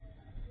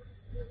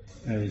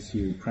As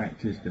you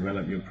practice,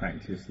 develop your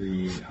practice,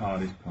 the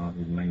hardest part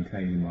is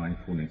maintaining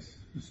mindfulness,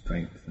 the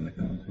strength and the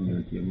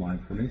continuity of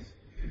mindfulness.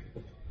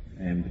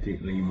 And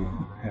particularly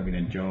having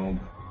a job,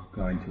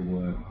 going to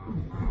work,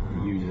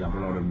 it uses up a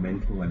lot of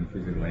mental and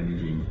physical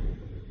energy,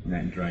 and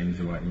that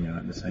drains away.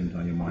 At the same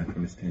time your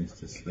mindfulness tends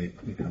to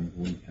slip, becomes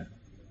weaker.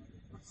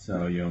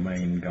 So your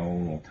main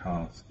goal or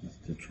task is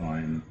to try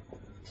and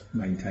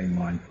maintain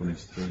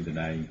mindfulness through the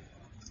day.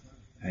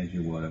 As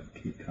you work,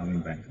 keep coming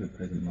back to the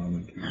present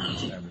moment, keep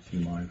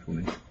establishing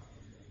mindfulness.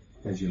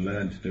 As you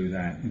learn to do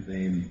that,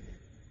 then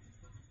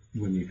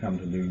when you come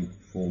to do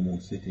formal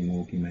sitting,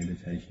 walking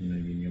meditation,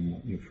 maybe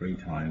in your free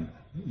time,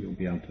 you'll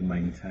be able to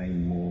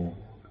maintain more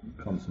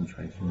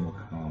concentration, more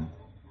calm.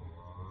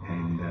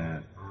 And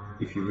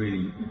if you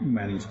really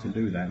manage to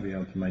do that, be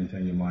able to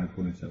maintain your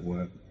mindfulness at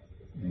work,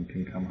 and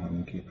can come home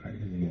and keep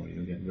practicing more,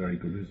 you'll get very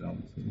good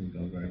results. It will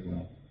go very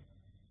well.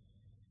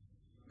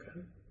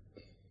 Okay.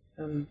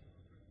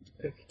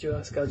 Could you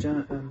ask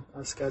Arjuna about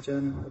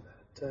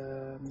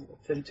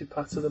 32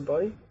 parts of the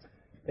body?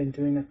 Been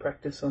doing that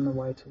practice on the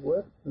way to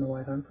work, on the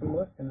way home from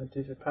work, and I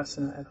do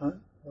Vipassana at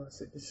home. I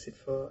sit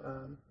for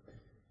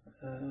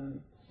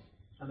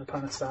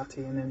Anapanasati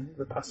and then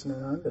Vipassana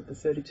at home. But the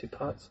 32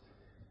 parts,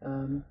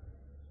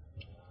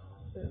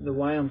 the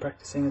way I'm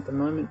practicing at the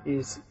moment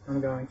is I'm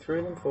going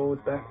through them,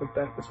 forwards, backwards,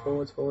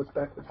 forwards,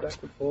 backwards,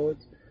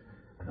 forwards,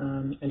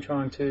 and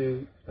trying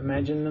to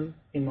imagine them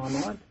in my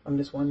mind. I'm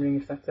just wondering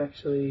if that's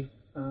actually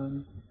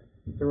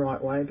the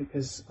right way,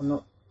 because I'm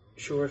not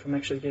sure if I'm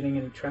actually getting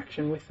any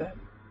traction with that.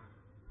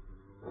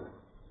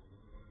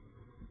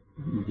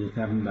 You just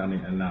haven't done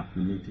it enough.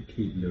 You need to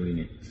keep doing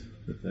it.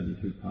 The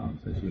 32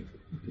 parts, as you've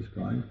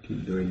described,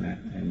 keep doing that,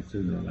 and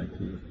sooner or later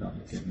you'll start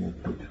to get more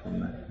push from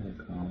that, more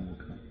calm.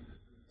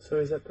 So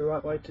is that the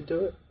right way to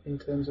do it, in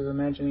terms of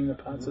imagining the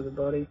parts of the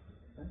body?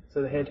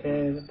 So the head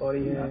hair, the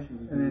body hair,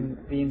 and then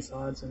the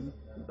insides and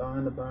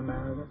the bone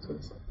marrow, that sort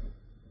of stuff.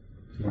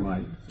 You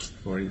might,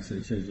 for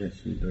instance,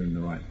 suggest you're doing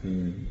the right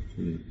thing.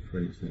 For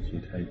instance, you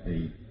take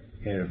the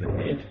hair of the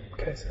head.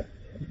 Okay, so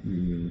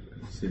You're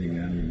sitting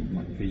down, you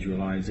might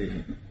visualize it,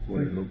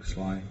 what it looks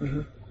like,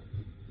 an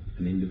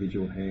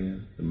individual hair,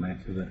 the mass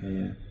of the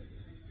hair,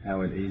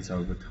 how it is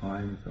over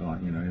time. So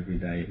every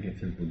day it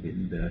gets a little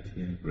bit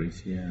dirtier,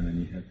 greasier, and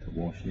then you have to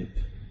wash it.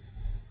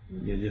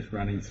 You're just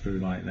running through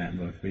like that,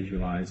 both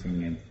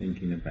visualizing and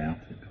thinking about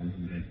it,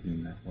 concentrating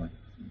in that way.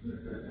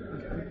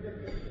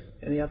 Okay.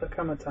 And the other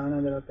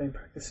kammatthana that I've been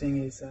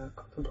practicing is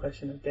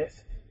contemplation of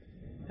death.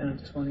 And I'm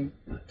just wanting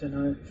to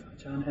know if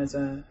Ajahn has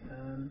a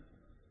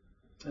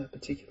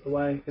particular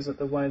way, because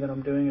the way that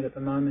I'm doing it at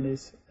the moment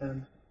is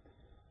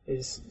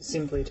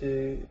simply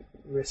to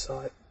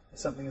recite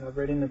something that I've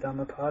read in the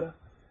Dhammapada,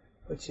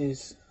 which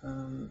is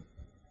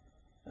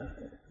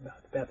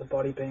about the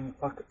body being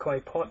like a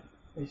clay pot.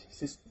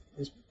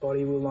 This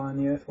body will lie on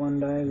the earth one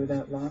day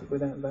without life,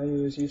 without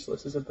value, as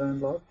useless as a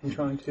burned log, and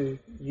trying to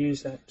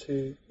use that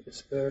to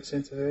spur a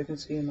sense of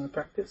urgency in my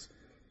practice.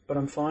 But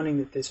I'm finding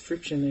that there's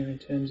friction there in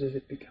terms of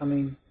it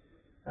becoming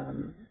a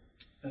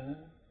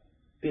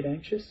bit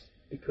anxious,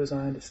 because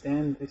I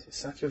understand this is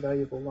such a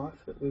valuable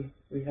life that we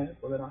have,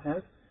 or that I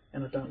have,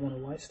 and I don't want to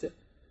waste it.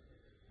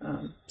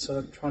 So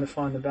I'm trying to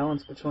find the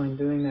balance between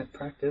doing that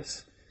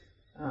practice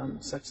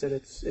such that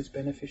it's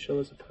beneficial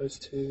as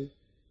opposed to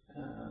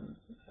a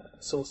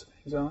source of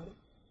anxiety.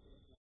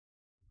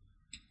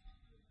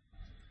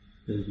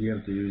 You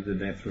have to use the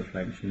death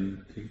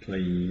reflection,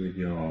 particularly with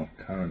your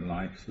current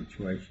life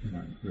situation.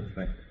 Like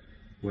reflect,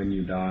 when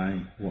you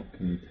die, what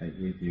can you take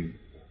with you?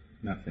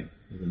 Nothing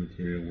of the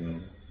material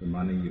world. The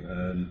money you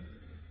earn,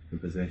 the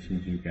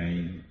possessions you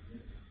gain,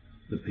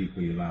 the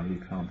people you love, you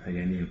can't take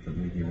any of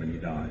them with you when you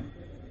die.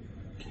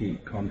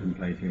 Keep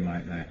contemplating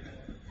like that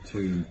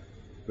to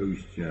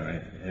boost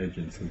your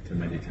urgency to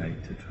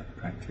meditate, to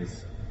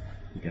practice,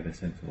 to get a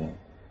sense of what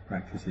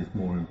practice is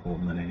more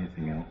important than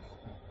anything else.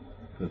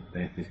 Because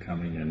death is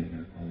coming,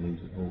 and I'll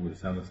lose all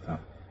this other stuff.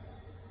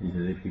 He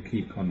says if you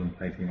keep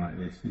contemplating like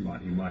this, you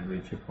might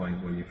reach a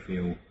point where you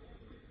feel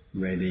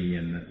ready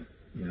and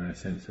a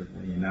sense of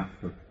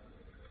enough of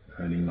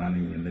earning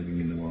money and living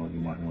in the world. You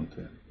might want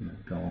to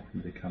go off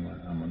and become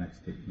a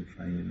monastic and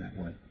train in that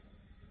way.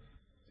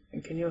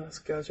 And can you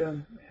ask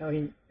Ajahn how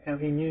he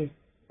knew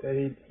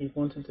that he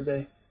wanted to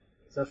be?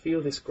 Because I feel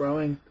this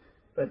growing,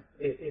 but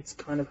it's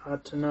kind of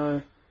hard to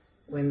know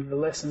when the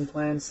lesson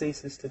plan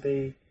ceases to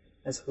be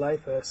as a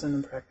layperson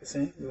and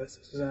practicing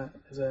versus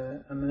as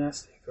a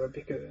monastic or a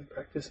bhikkhu and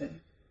practicing.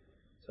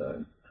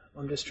 So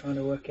I'm just trying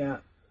to work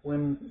out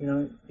when,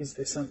 is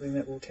there something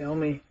that will tell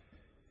me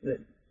that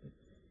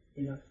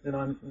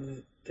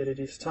that it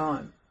is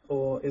time,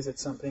 or is it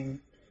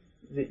something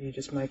that you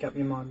just make up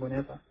your mind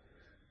whenever?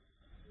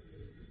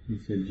 He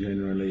said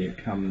generally it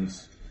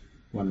comes,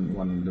 one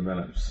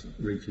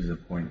reaches a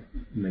point,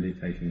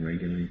 meditating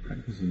regularly,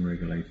 practicing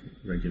regularly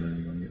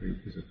when it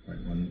reaches a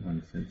point,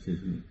 one senses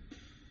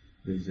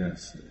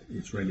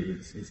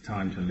it's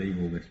time to leave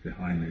all this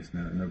behind. There's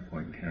no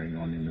point carrying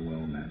on in the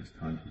world now. It's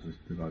time to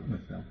just devote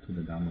myself to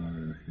the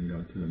Dhamma and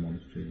go to the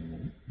monastery or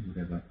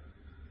whatever.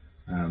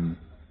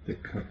 the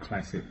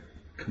classic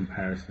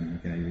comparison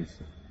he gave is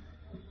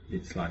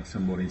it's like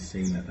somebody's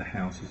seen that the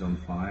house is on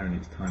fire and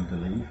it's time to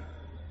leave.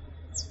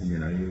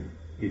 And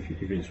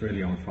if it's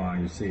really on fire,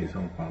 you see it's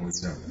on fire, you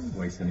don't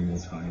waste any more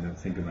time, you don't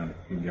think about it,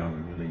 you go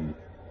and you leave.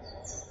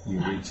 You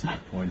reach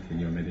that point in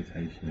your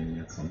meditation, in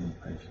your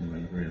contemplation, where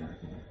you realise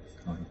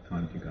it's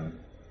time to go.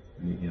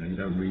 And you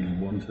don't really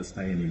want to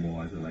stay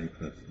anymore as a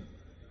layperson.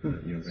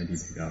 You're ready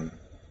to go.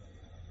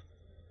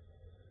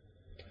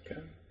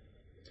 Okay.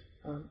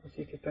 If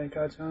you could thank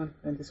Ajahn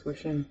and just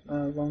wish him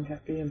a long,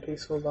 happy and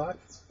peaceful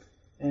life,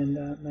 and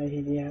may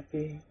he be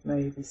happy,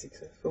 may he be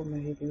successful,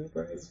 may he be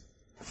liberated.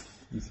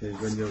 He says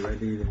when you're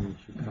ready, then you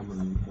should come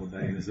and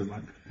ordain as a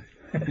monk.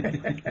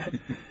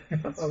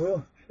 I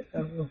will.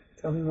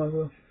 Tell him I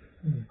will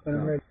when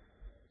I'm ready.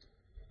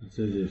 It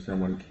says if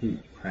someone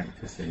keeps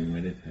practicing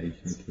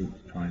meditation,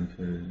 keeps trying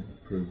to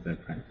improve their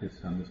practice,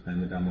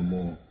 understand the Dhamma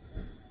more,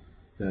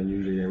 then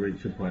usually they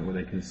reach a point where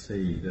they can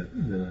see that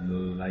the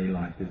lay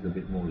life is a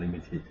bit more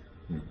limited.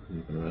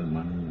 You've got to earn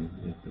money and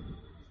you have to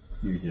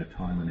use your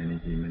time and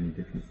energy in many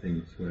different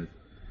things, whereas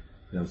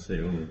they'll see,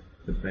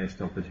 the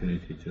best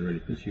opportunity to really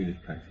pursue this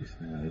practice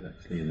now is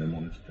actually in the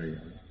monastery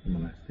or the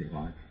monastic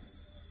life.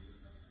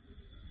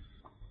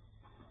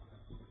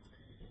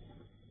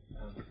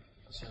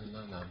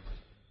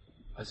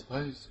 I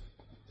suppose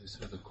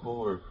the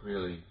core of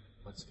really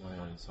what's going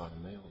on inside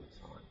of me all the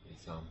time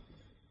is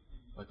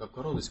I've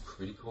got all this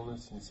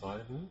criticalness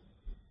inside of me.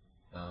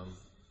 I'm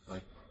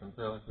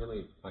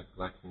really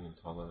lacking in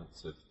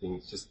tolerance of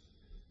things. Just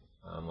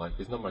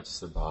there's not much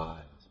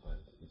survive, I suppose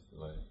is the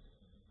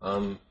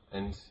word.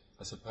 And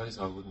I suppose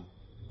I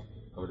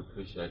would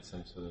appreciate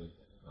some sort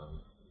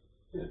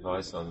of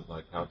advice on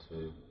how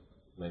to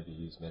maybe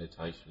use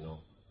meditation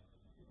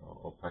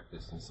or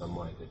practice in some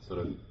way that sort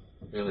of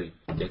really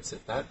gets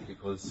at that,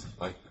 because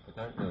I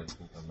don't really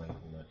think I'm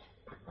making much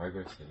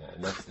progress in that,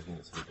 and that's the thing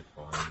that sort of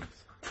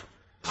defines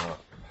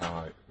how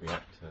I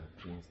react to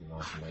things in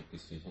life and make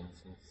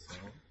decisions and so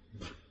on.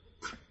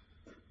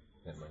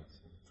 That makes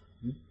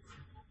sense.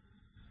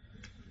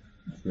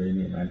 It's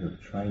really a matter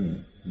of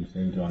training. You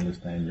seem to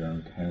understand your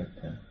own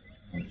character.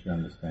 Once you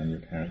understand your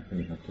character,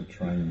 you have to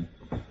train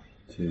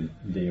to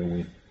deal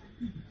with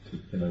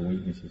particular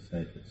weaknesses,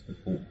 say if it's the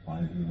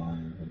fault-finding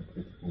mind or the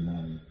critical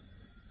mind.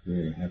 You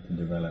really have to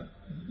develop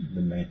the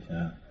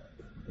metta,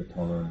 the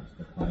tolerance,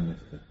 the kindness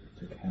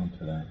to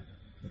counter that,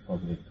 the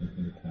positive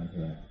thinking to counter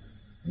that.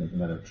 And it's a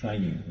matter of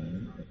training,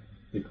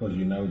 because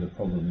you know the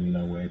problem, you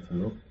know where to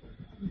look.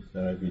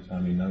 So every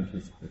time you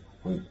notice the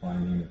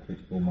fault-finding, the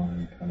critical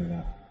mind coming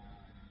up,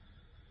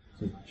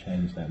 to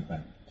change that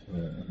back to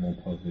a more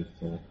positive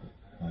thought,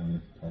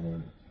 kindness,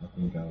 tolerance,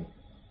 letting go,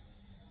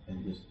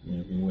 and just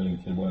be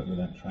willing to work with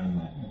that, train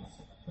that.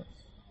 That's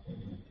what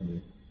you have to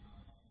do.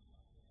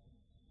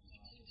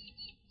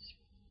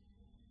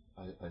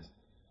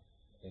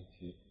 Thank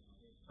you.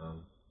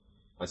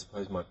 I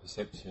suppose my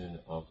perception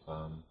of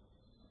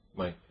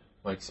my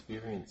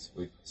experience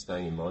with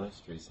staying in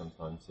monasteries,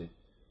 sometimes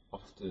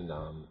often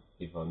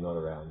if I'm not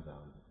around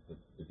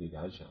the big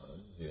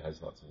Ajahn who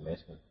has lots of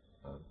metta,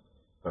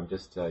 if I'm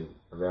just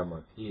around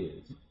my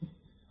peers,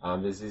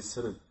 there's this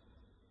sort of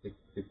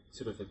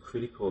the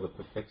critical, the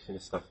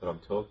perfectionist stuff that I'm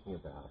talking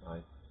about.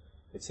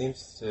 It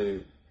seems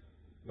to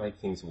make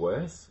things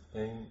worse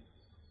in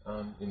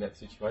that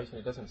situation.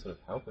 It doesn't sort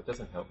of help. It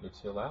doesn't help me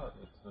chill out.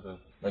 It sort of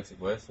makes it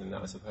worse. And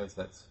I suppose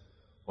that's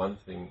one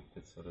thing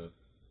that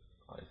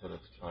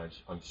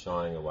I'm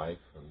shying away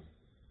from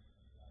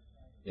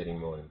getting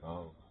more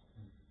involved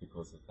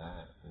because of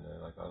that.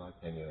 I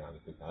like hanging around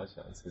with the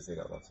Ajahns because they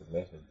got lots of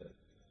metta,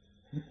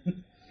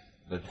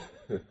 but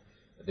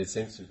there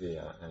seems to be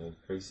an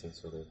increasing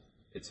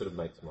it sort of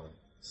makes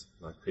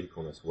my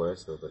criticalness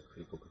worse, or the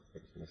critical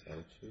perfectionist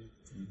attitude,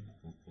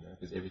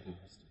 because everything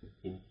has to be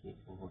pinky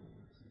and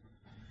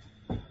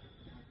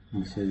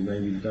He says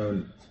maybe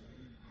don't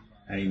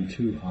aim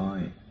too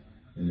high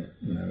and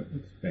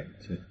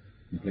expect to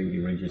completely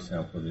rid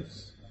yourself of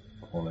this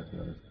quality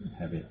or this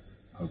habit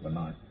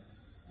overnight.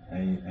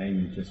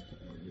 Aim just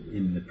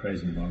in the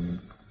present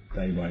moment,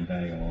 day by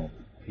day or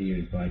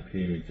period by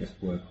period,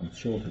 just work on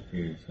shorter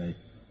periods.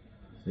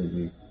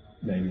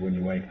 Maybe when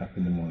you wake up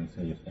in the morning,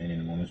 say you're staying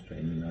in a monastery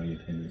and you know your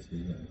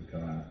tendency is to go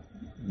out,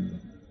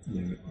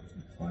 you're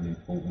finding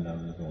fault with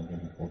others or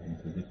getting caught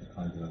into different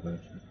kinds of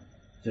aversion.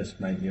 Just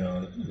make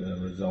your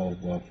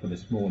resolve, well, for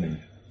this morning,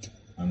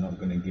 I'm not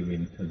going to give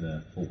in to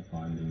the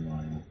fault-finding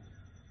mind.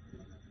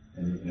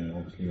 And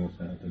obviously you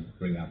also have to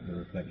bring up the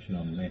reflection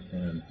on metta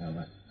and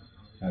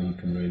how you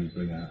can really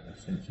bring out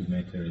a sense of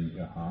metta into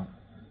your heart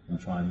and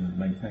try and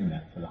maintain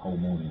that for the whole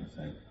morning.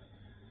 So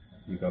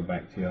you go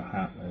back to your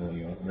hut or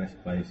your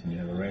rest place and you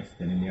have a rest,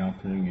 and in the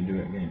afternoon you do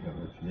it again.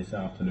 But this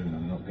afternoon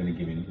I'm not going to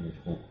give in to this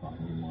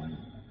fault-finding mind.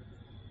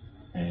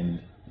 And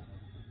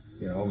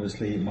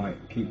obviously it might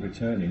keep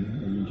returning,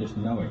 and you just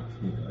know it.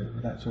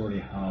 That's already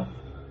half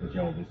the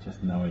job. It's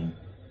just knowing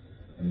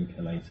any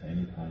kilesa,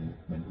 any kind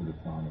of mental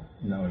defilement.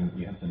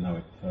 You have to know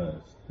it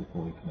first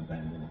before you can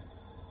abandon it.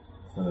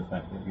 So the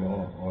fact that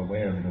you're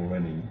aware of it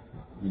already,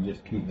 you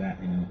just keep that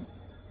in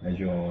as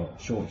your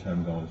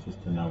short-term goal is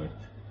just to know it.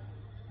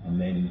 And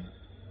then,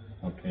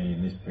 okay,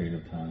 in this period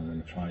of time, I'm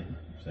going to try,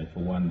 say, for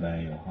one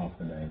day or half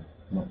a day,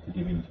 not to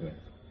give into it.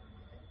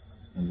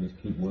 And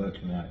just keep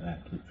working like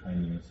that, keep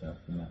training yourself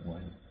in that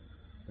way.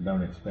 But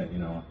don't expect,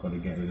 I've got to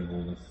get rid of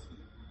all this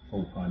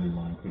fault-finding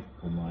mind,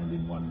 critical mind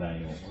in one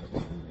day or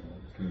whatever.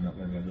 You're not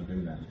going to be able to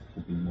do that. It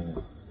should be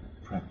more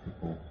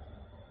practical.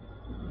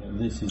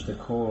 This is the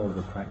core of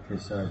the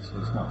practice, so it's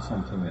not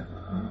something that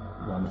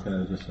one's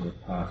going to just sort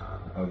of pass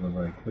over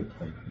very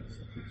quickly. It's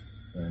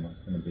very much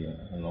going to be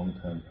a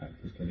long-term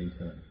practice, getting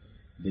to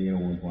deal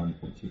with one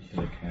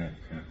particular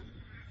character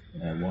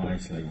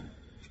wisely.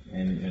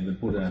 And the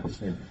Buddha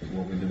said that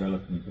what we're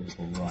developing is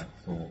what we call right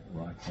thought,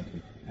 right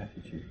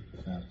attitude,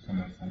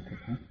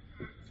 sammasankappa.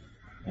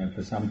 And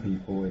for some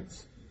people,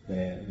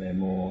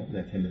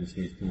 their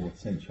tendency is towards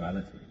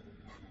sensuality,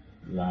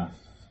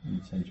 lust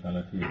and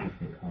sensuality of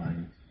different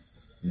kinds.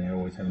 And they're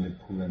always having to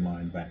pull their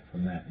mind back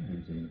from that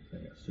using, say,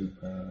 a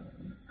super,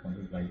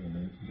 contemplating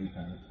the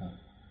vipassana.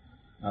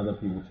 Other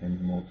people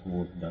tend more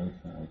towards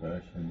dosa,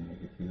 aversion,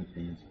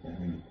 negativity, and so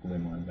having to pull their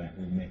mind back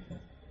with metta.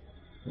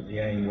 But the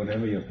aim,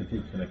 whatever your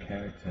particular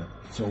character,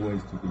 it's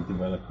always to be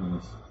developing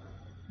this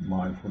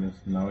mindfulness,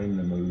 knowing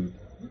the mood,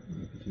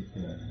 your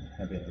particular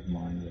habit of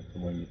mind, the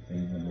way you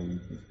think, the mood,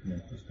 this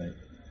mental state,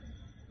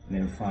 and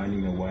then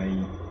finding a way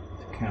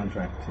to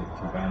counteract it,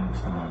 to balance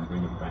the mind,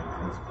 bring it back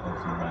to this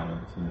place of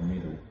balance in the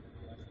middle.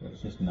 So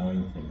it's just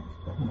knowing things,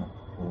 but not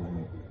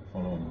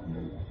following the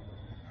mood.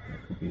 It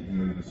could be the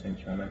mood of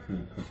sensuality,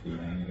 it could be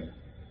anger.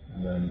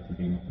 Learning to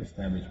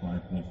establish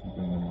mindfulness and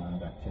bring the mind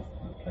back just to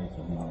the place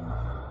of mind,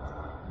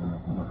 and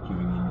not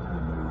giving in to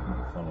the mood,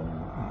 not following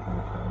it.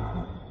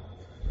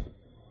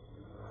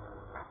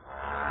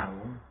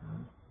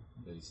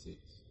 36.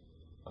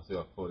 I feel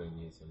like 14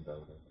 years in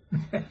Belgium.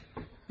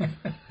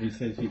 He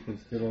says you can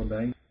still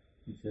ordain.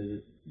 He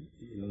says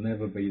it'll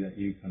never be that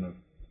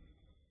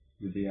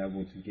you'll be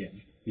able to get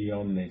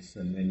beyond this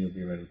and then you'll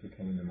be ready to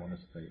come in the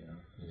monastery.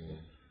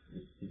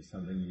 It's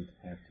something you'd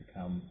have to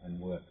come and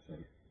work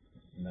through.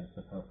 And that's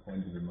the whole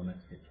point of the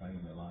monastic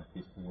training in life,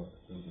 is to work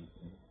through these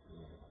things.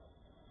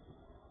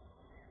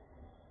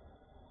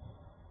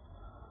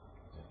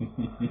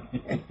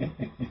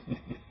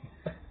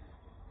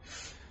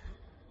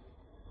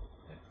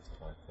 It's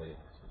quite clear.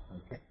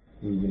 Okay.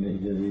 Even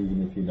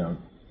if you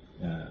don't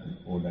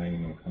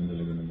ordain or come to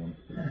live in a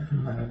monastery.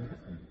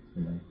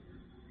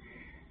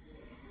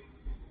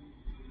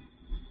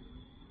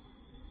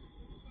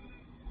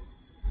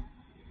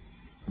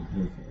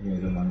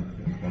 Here's a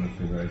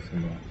monastery very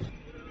similar.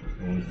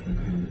 Always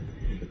thinking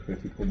with the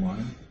critical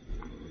mind.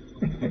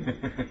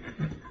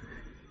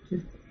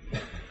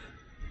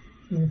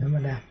 ธรรม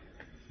ดา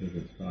If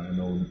it's like an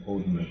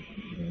ordinary,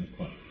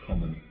 quite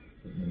common,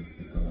 it means